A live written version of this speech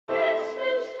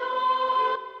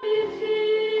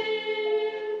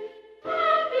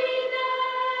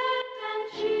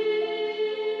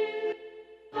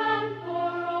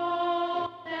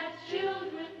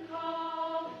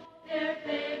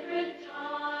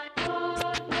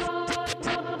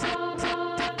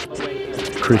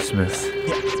Christmas.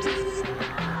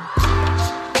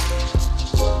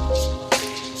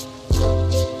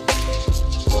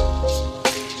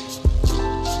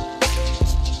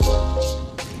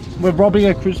 We're robbing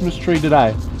a Christmas tree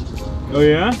today. Oh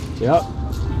yeah? Yep.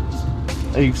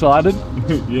 Are you excited?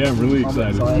 Yeah, I'm really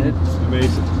excited.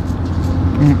 Amazing.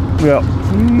 Yeah.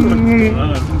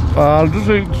 I'll just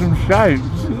eat some shapes.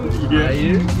 Yeah,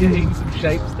 you're eating some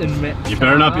shapes and you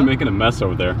better not be making a mess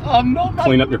over there. I'm not.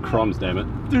 Clean up your crumbs, damn it.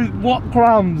 Dude, what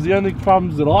crumbs? The only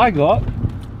crumbs that I got.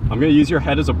 I'm gonna use your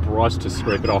head as a brush to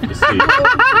scrape it off the seat.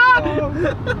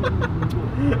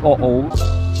 Uh-oh.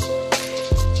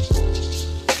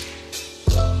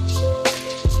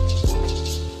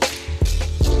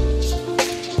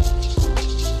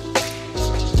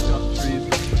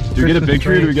 Do we get a big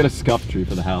tree or do we get a scuffed tree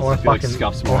for the house? I feel like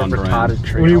scuffs more on brand.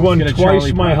 Tree. We need one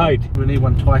twice my height. We need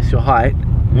one twice your height.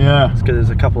 Yeah. It's because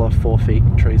there's a couple of 4 feet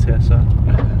trees here, so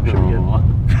should be good.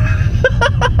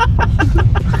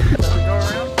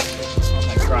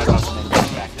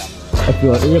 I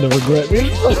feel like we're gonna regret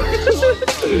this.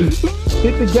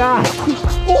 Hit the gas.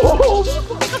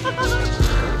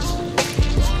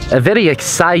 Very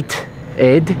excited,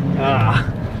 Ed.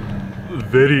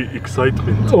 Very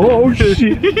excitement. Oh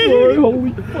shit. Oh,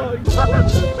 holy fuck.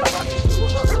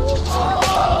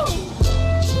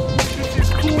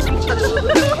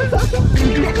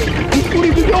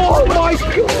 Oh my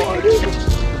god.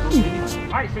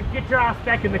 Alright, so get your ass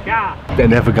back in the car. They're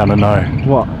never gonna know.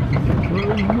 What?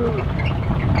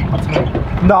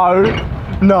 No.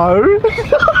 No.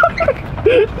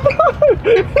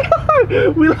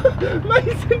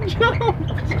 Mason jumped.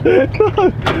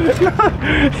 No.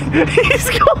 He's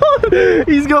gone.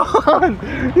 He's gone.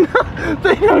 No,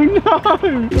 they don't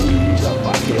know.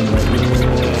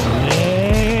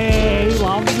 Yeah, he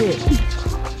loves it.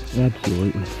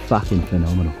 Absolutely fucking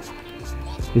phenomenal,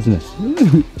 isn't it?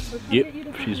 Yep,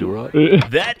 she's alright.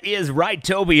 That is right,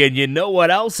 Toby, and you know what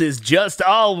else is just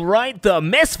all right? The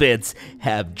Misfits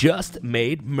have just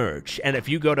made merch. And if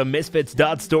you go to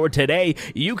misfits.store today,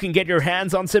 you can get your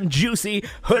hands on some juicy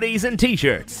hoodies and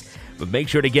t-shirts. But make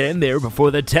sure to get in there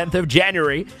before the 10th of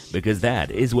January, because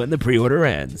that is when the pre-order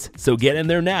ends. So get in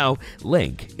there now.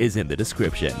 Link is in the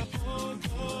description.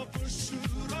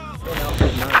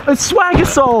 It's Swagger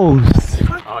Souls!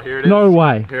 Oh, here it is. No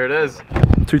way. Here it is.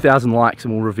 2,000 likes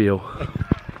and we'll reveal.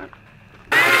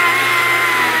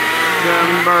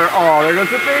 Oh, there goes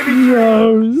the baby tree.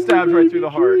 No. Stabbed right through the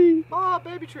heart. Oh,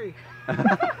 baby tree.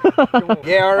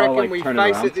 Yeah, I reckon we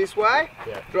face it this way.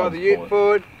 Yeah, Drive the ute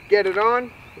forward, get it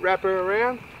on, wrap her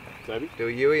around, do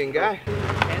a Yui and go.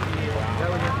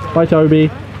 Bye, Toby.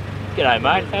 G'day,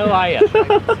 mate. How are you?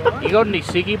 You got any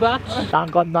ciggy butts? Don't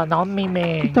got none on me,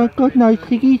 man. Don't got no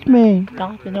ciggies, man.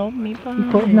 Nothing on me, man.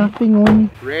 You got nothing on.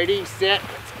 Ready, set,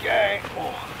 let's go.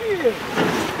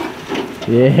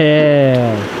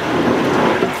 Yeah.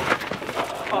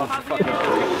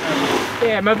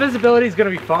 Yeah, my visibility's gonna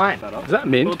be fine. Is that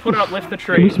mint? We'll put it up, lift the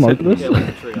tree. Can we smoke this? Yeah, lift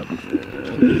the tree up.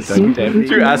 Did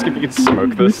you ask if you could smoke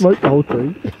We this? smoked the whole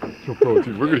tree. Yo, bro,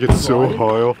 dude, we're gonna get so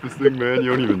high off this thing, man.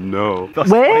 You don't even know.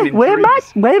 Where? Where,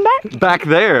 Matt? Where, Matt? Back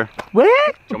there. Where?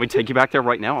 Do you want me to take you back there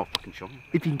right now? I'll fucking show you.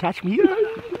 If you can catch me.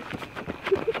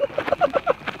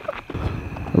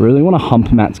 I really want to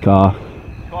hump Matt's car.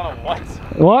 What?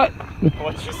 What?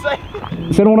 What'd you say?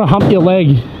 I said I want to hump your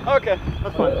leg. Okay,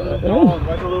 that's fine. Oh,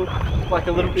 like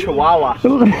a little chihuahua.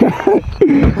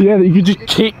 Yeah, that you could just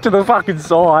kick to the fucking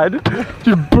side.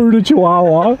 Just boot a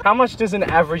chihuahua. How much does an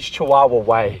average chihuahua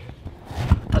weigh?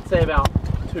 I'd say about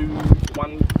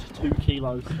 1 to 2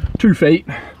 kilos. 2 feet.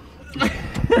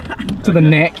 To the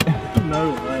neck.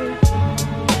 No way.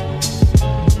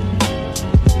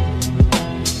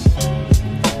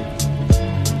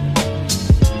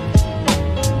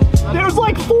 There's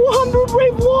like 400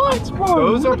 red lights, bro.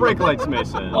 Those are brake lights,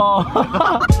 Mason. Oh.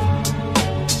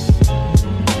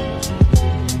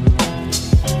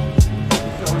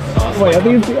 Wait, I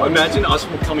think it's... Imagine us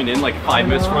coming in like 5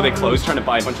 minutes before they close, trying to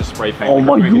buy a bunch of spray paint. Oh like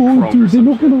my we're making god, chrome or dude, they're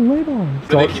not something. gonna let us.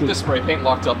 Do they keep the spray paint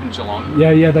locked up in Geelong?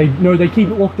 Yeah, they keep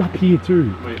it locked up here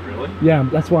too. Wait, really? Yeah,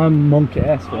 that's why I'm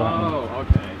Monk-esque right now. Oh,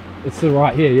 okay. It's the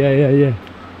right here, yeah.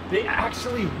 They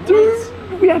actually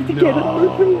Dude, we have to get it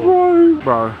open, bro.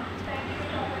 Bro,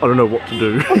 I don't know what to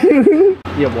do.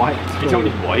 Yeah, white. You don't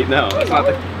need white, no.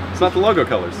 It's not the logo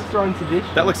colors. Throw into dish.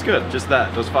 That looks good, just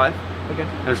that. Those 5? Okay.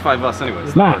 There's 5 of us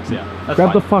anyways. Matt, That works, yeah. That's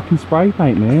grab fine. the fucking spray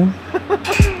paint, man.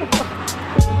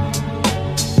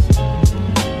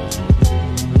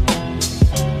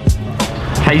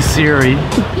 Hey Siri,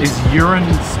 is urine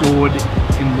stored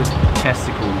in the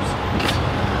testicles?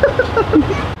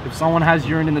 If someone has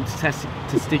urine in the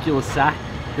testicular sac,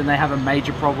 then they have a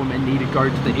major problem and need to go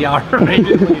to the ER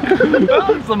immediately.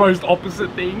 It's the most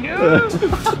opposite thing.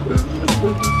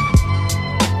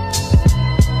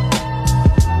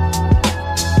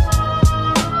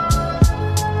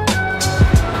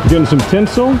 Getting some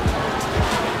tinsel,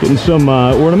 getting some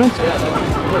ornaments.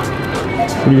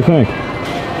 What do you think?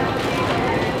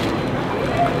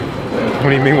 What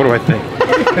do you mean, what do I think?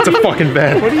 It's a fucking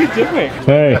van. What are you doing?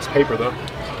 Hey. That's paper though.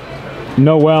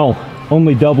 No L,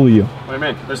 only W. What do you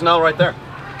mean? There's an L right there.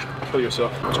 Kill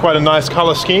yourself. It's quite a nice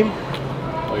color scheme.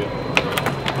 Oh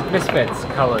yeah. Misfits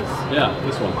colors. Yeah,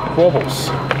 this one. Baubles.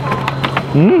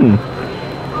 Mmm.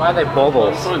 Why are they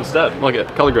baubles? So instead, look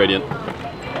at color gradient.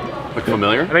 Look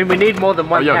familiar? I mean, we need more than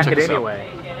one yo, check packet this out. anyway.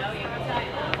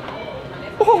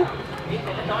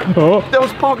 Oh. That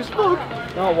was pog as fuck.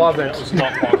 No, it wasn't. It's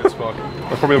not pog as fuck.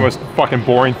 That's probably the most fucking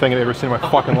boring thing I've ever seen in my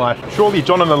fucking life. Surely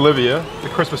John and Olivia, the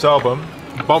Christmas album,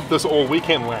 bumped this all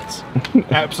weekend, lads.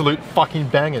 Absolute fucking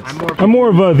bangers. I'm more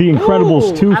of a The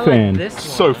Incredibles 2 fan. This one.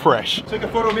 So fresh. Take a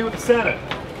photo of me with the Santa.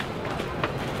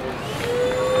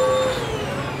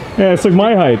 Yeah, it's like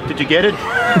my height. Did you get it?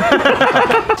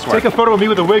 Take a photo of me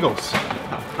with the Wiggles.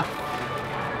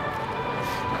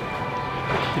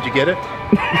 Did you get it?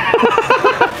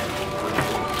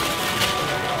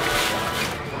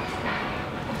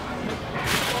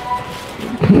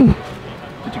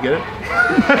 Did you get it?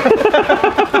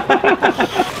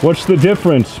 What's the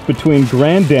difference between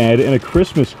Granddad and a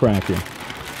Christmas cracker?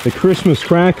 The Christmas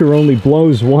cracker only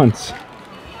blows once.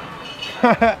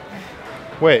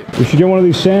 Wait. We should get one of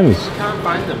these Santas. Can't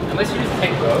find them unless you just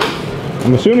take those.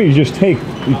 I'm assuming you just take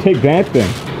that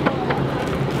thing.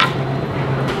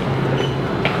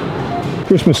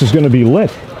 Christmas is going to be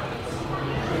lit.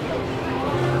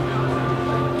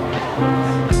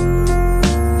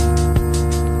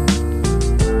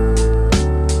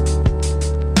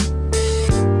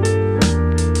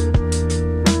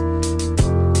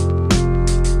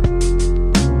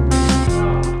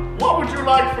 What would you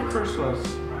like for Christmas?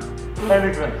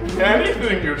 Anything.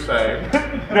 Anything you're saying.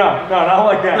 No, not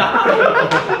like that.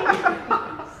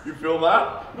 You feel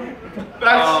that?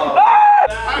 That's.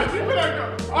 I think that I go.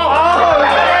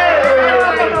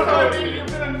 You've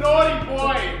been a naughty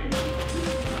boy.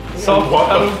 So what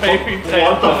the baby tail.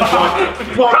 What the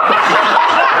fuck?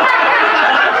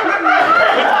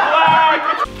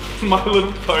 My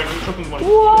Little Pony. What?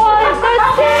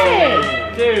 That's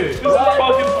it! Dude, this is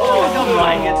fucking awesome.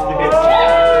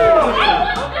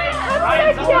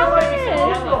 I'm so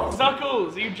jealous!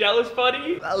 Knuckles, are you jealous,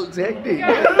 buddy? That looks hectic.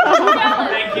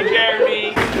 Thank you,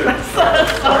 Jeremy.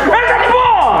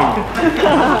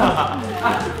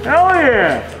 Hell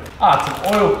yeah! Ah, it's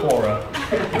an oil pourer.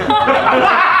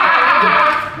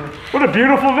 What a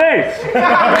beautiful vase!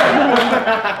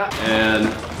 And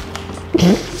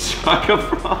Chaka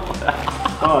from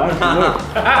Oh,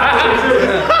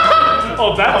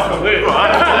 Oh, that's the lid.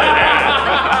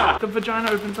 The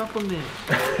vagina opens up on this.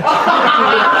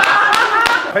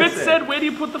 Fitz said, where do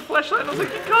you put the flashlight? And I was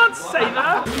like, you can't say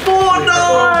that.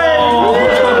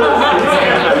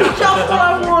 Just what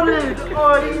I wanted.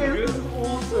 Oh, this is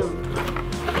awesome.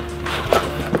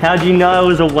 How do you know I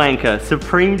was a wanker?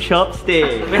 Supreme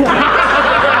chopstick.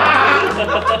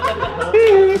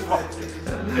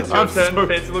 I'm so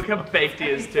Fitz, look how baked he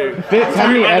is too. Fitz, how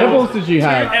many edibles did you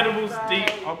have? 2 edibles deep.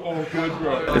 I'm all good,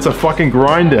 bro. It's a fucking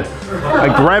grinder.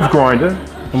 A grab grinder.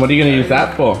 And what are you going to use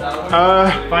that for?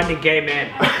 Finding gay men.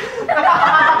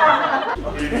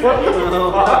 What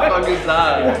the fuck is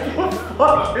that?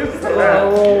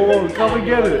 Whoa, come and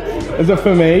get it. Is it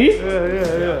for me?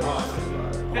 Yeah.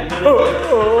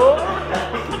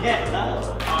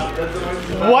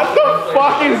 What the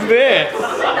fuck is this?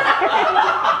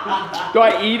 Do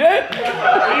I eat it? Eat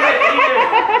it.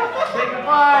 Take a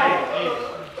bite.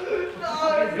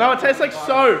 No, it tastes like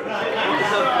soap.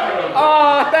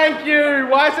 Oh, thank you.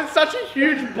 Why is it such a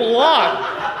huge block?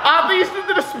 Aren't these in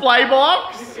the display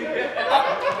box?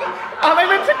 Are they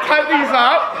meant to cut these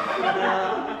up?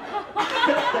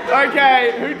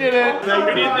 Okay, who did it?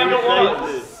 Who do you think it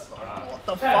was? What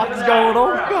the fuck is going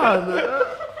on, God?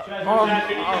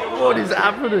 What is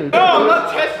happening? No, I'm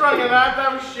not test running it. I have to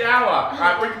have a shower.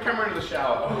 Alright, bring the camera into the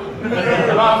shower.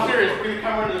 No, I'm serious. Bring the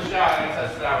camera into the shower and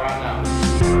test it out right now.